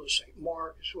Castle of St.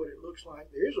 Mark. Is what it looks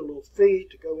like. There is a little fee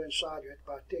to go inside. You have to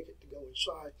buy a ticket to go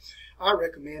inside. I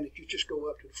recommend that you just go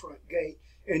up to the front gate,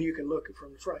 and you can look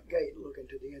from the front gate and look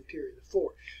into the interior of the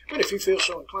fort. But if you feel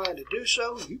so inclined to do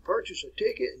so, you purchase a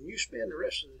ticket and you spend the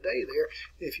rest of the day there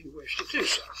if you wish to do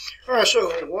so. All right,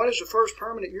 so what is the first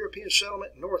permanent European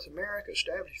settlement in North America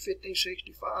established in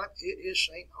 1565? It is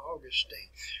St.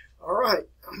 Augustine. All right,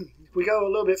 if we go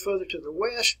a little bit further to the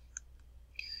west,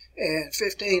 in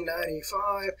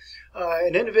 1595,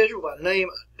 an individual by the name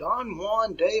of Don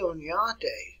Juan de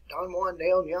Oñate. Don Juan de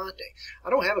Oñate. I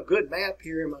don't have a good map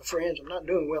here, my friends. I'm not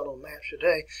doing well on maps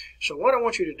today. So what I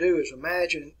want you to do is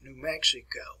imagine New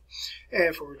Mexico.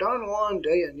 And for Don Juan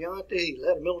de Oñate, he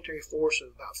led a military force of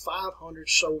about 500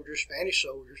 soldiers, Spanish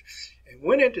soldiers, and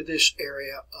went into this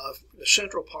area of the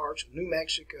central parts of New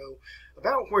Mexico,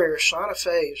 about where Santa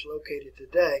Fe is located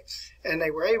today, and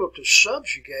they were able to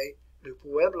subjugate the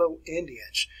Pueblo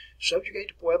Indians. Subjugate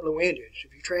the Pueblo Indians.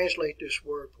 If you translate this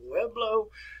word Pueblo,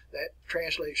 that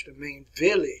translates to mean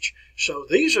village. So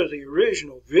these are the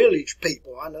original village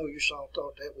people. I know you thought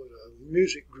that was a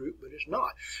music group, but it's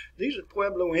not. These are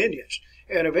Pueblo Indians.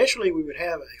 And eventually we would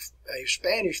have a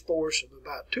Spanish force of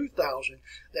about 2,000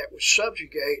 that would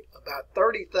subjugate about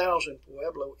 30,000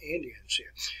 Pueblo Indians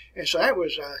here. And so that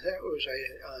was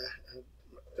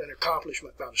an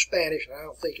accomplishment by the Spanish, and I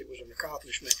don't think it was an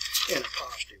accomplishment in a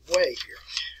positive way here.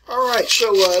 All right,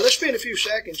 so let's spend a few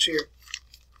seconds here.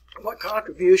 What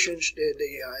contributions did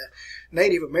the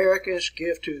Native Americans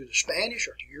give to the Spanish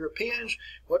or to Europeans?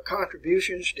 What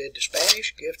contributions did the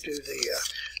Spanish give to the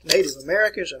Native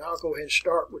Americans? And I'll go ahead and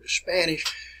start with the Spanish.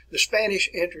 The Spanish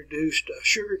introduced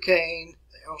sugar cane.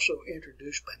 They also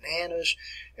introduced bananas,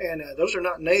 and those are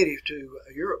not native to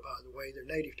Europe, by the way. They're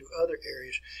native to other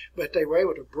areas, but they were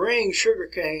able to bring sugar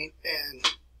cane and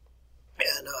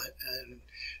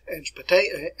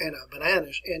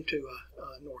bananas into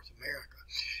North America.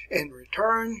 In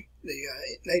return, the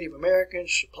Native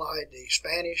Americans supplied the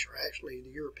Spanish, or actually the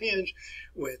Europeans,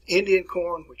 with Indian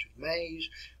corn, which is maize,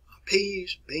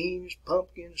 peas, beans,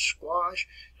 pumpkins, squash,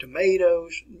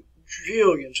 tomatoes,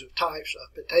 zillions of types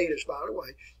of potatoes, by the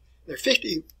way. There are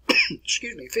 50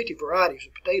 varieties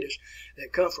of potatoes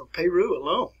that come from Peru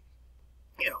alone.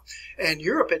 And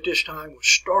Europe at this time was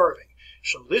starving.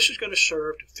 So this is going to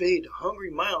serve to feed the hungry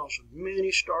mouths of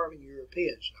many starving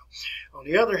Europeans. Now, on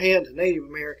the other hand, the Native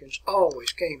Americans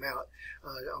always came out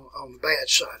on the bad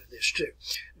side of this too.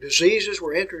 Diseases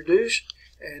were introduced,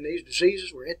 and these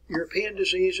diseases were European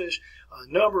diseases. A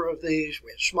number of these,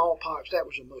 we had smallpox. That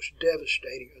was the most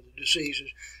devastating of the diseases.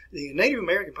 The Native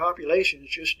American populations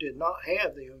just did not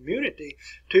have the immunity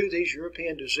to these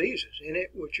European diseases, and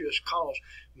it would just cause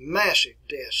massive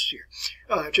deaths here.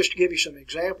 Just to give you some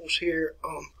examples here,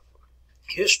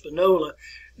 Hispaniola,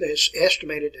 it's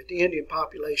estimated that the Indian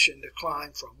population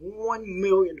declined from 1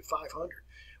 million to 500.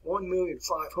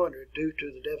 1,500,000 due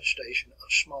to the devastation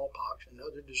of smallpox and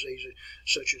other diseases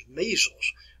such as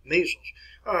measles.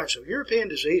 All right, so European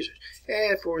diseases.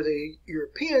 And for the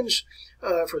Europeans,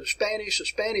 for the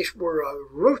Spanish were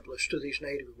ruthless to these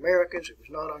Native Americans. It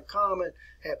was not uncommon.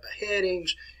 Had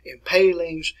beheadings,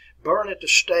 impalings, burn at the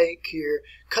stake here,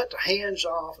 cut the hands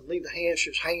off and leave the hands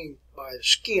just hanging by the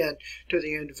skin to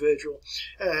the individual.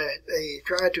 They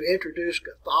tried to introduce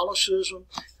Catholicism.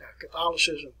 Now,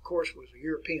 Catholicism, of course, was a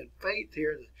European faith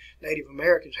here. The Native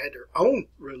Americans had their own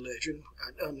religion,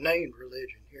 an unnamed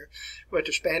religion here, but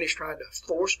the Spanish tried to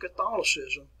force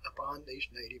Catholicism upon these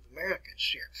Native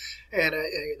Americans here. And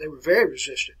they were very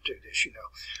resistant to this, you know.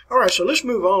 All right, so let's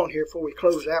move on here before we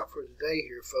close out for the day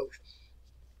here, folks.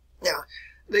 Now,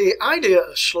 the idea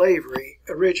of slavery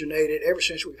originated ever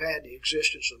since we've had the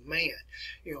existence of man.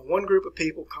 You know, one group of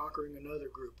people conquering another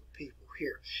group of people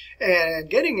here. And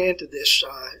getting into this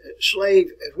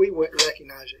slave, as we would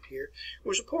recognize it here,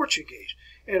 was the Portuguese.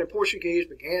 And the Portuguese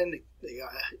began the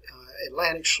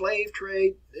Atlantic slave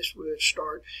trade. This would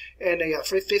start in the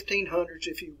 1500s,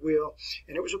 if you will.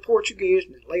 And it was the Portuguese,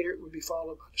 and then later it would be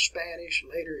followed by the Spanish.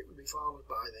 Later it would be followed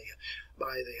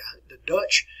by the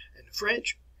Dutch and the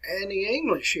French. And the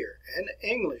English here, and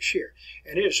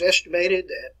it is estimated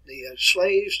that the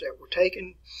slaves that were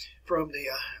taken from the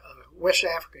West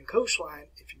African coastline,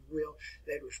 if you will,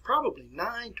 that it was probably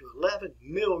 9 to 11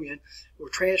 million were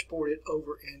transported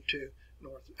over into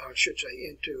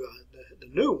the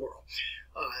New World.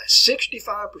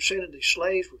 65% of these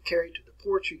slaves were carried to the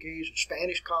Portuguese and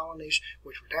Spanish colonies,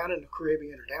 which were down in the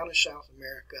Caribbean or down in South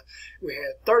America. We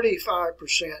had 30%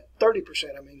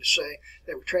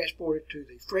 that were transported to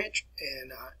the French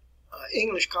and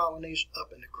English colonies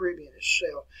up in the Caribbean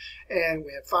itself, and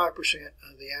we had 5%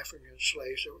 of the African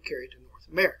slaves that were carried to North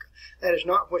America. That is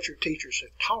not what your teachers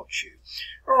have taught you.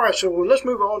 All right, so let's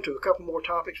move on to a couple more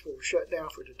topics before we shut down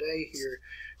for today here,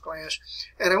 class.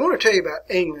 And I want to tell you about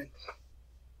England.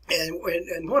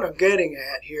 And what I'm getting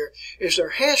at here is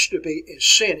there has to be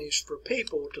incentives for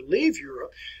people to leave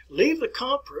Europe, leave the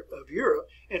comfort of Europe,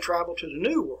 and travel to the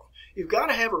New World. You've got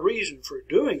to have a reason for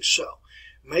doing so.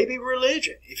 Maybe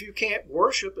religion. If you can't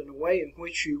worship in the way in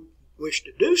which you wish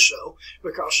to do so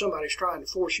because somebody's trying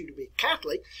to force you to be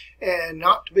Catholic and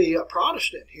not to be a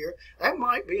Protestant here, that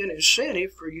might be an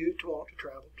incentive for you to want to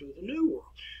travel to the New World.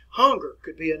 Hunger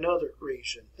could be another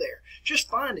reason there. Just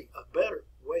finding a better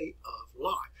way of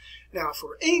life. Now,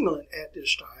 for England at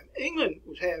this time, England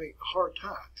was having a hard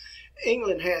time.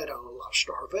 England had a lot of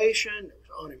starvation, there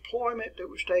was unemployment that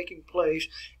was taking place.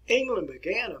 England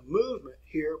began a movement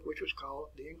here which was called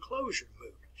the Enclosure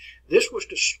Movement. This was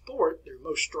to support their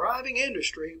most thriving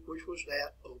industry, which was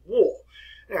that of wool.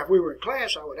 Now, if we were in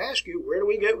class, I would ask you, where do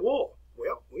we get wool?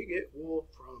 Well, we get wool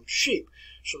from sheep.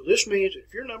 So this means that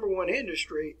if your number one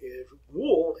industry is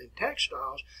wool and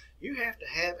textiles, you have to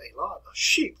have a lot of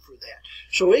sheep for that.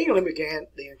 So England began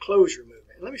the Enclosure Movement.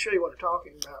 And let me show you what I'm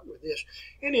talking about with this.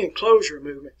 In the Enclosure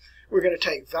Movement, we're going to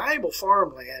take valuable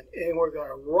farmland and we're going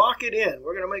to rock it in.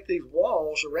 We're going to make these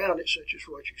walls around it, such as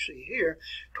what you see here,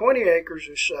 20 acres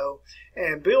or so,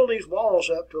 and build these walls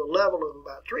up to a level of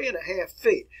about 3.5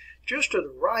 feet. Just to the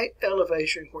right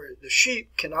elevation where the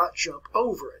sheep cannot jump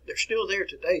over it. They're still there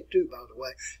today, too, by the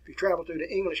way. If you travel through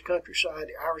the English countryside,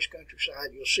 the Irish countryside,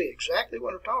 you'll see exactly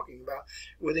what I'm talking about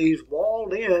with these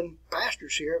walled-in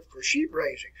pastures here for sheep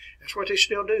raising. That's what they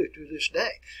still do to this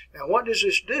day. Now, what does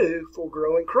this do for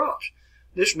growing crops?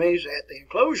 This means that the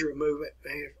Enclosure Movement,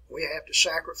 we have to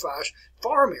sacrifice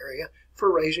farm area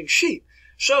for raising sheep.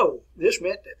 So this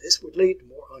meant that this would lead to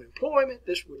more unemployment,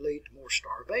 this would lead to more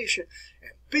starvation,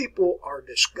 and people are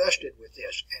disgusted with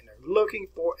this, and they're looking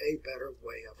for a better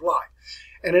way of life.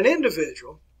 And an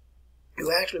individual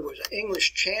who actually was an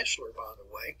English chancellor, by the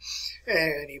way,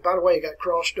 and he, by the way, got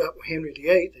crossed up with Henry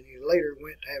VIII, and he later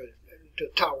went to have it to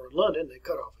the Tower of London. They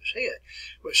cut off his head.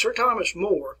 But Sir Thomas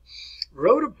More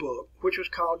wrote a book which was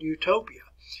called Utopia,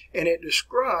 and it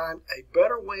described a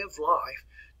better way of life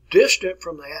distant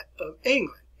from that of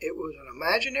England. It was an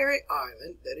imaginary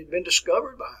island that had been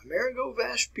discovered by Amerigo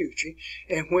Vespucci,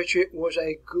 in which it was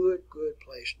a good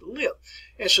place to live.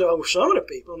 And so some of the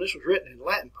people, and this was written in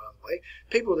Latin, by the way,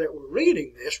 people that were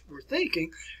reading this were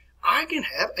thinking, I can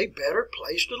have a better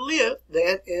place to live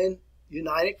than in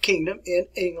United Kingdom, in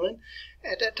England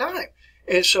at that time.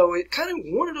 And so it kind of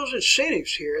one of those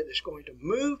incentives here that's going to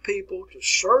move people to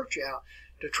search out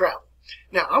to travel.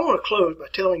 Now, I want to close by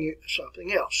telling you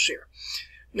something else here.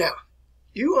 Now,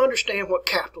 you understand what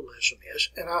capitalism is,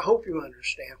 and I hope you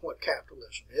understand what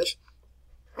capitalism is.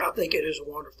 I think it is a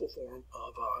wonderful form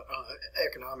of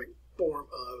economic form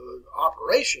of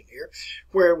operation here,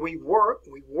 where we work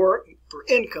for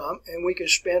income, and we can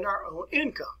spend our own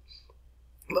income.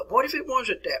 But what if it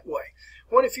wasn't that way?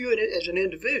 What if you, as an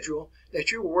individual,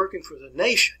 that you were working for the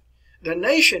nation? The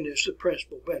nation is the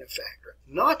principal benefactor,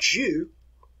 not you,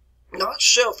 not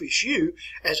selfish you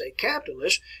as a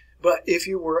capitalist, but if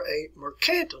you were a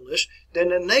mercantilist, then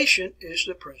the nation is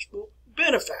the principal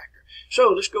benefactor. So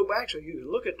let's go back so you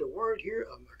can look at the word here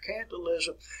of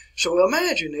mercantilism. So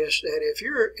imagine this, that if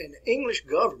you're in the English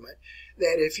government,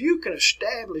 that if you can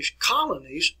establish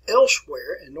colonies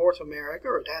elsewhere in North America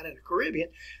or down in the Caribbean,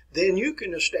 then you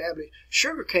can establish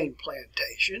sugarcane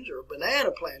plantations or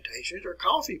banana plantations or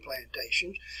coffee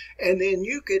plantations, and then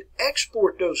you could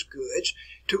export those goods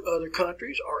to other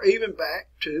countries or even back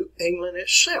to England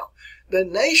itself. The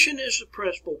nation is the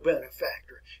principal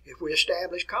benefactor. If we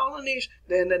establish colonies,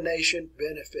 then the nation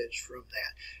benefits from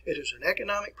that. It is an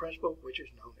economic principle which is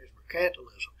known as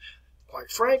mercantilism. Quite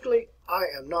frankly, I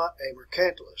am not a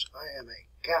mercantilist. I am a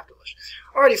capitalist.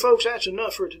 Alrighty, folks, that's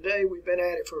enough for today. We've been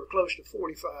at it for close to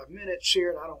 45 minutes here,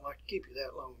 and I don't like to keep you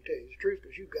that long, to tell you the truth,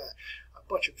 because you've got a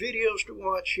bunch of videos to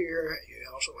watch here. You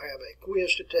also have a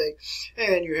quiz to take,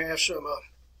 and you have some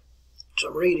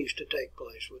readings to take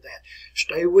place with that.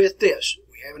 Stay with this.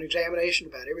 We have an examination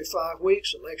about every 5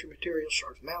 weeks. The lecture material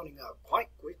starts mounting up quite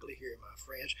quickly here, my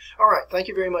friends. All right, thank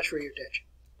you very much for your attention.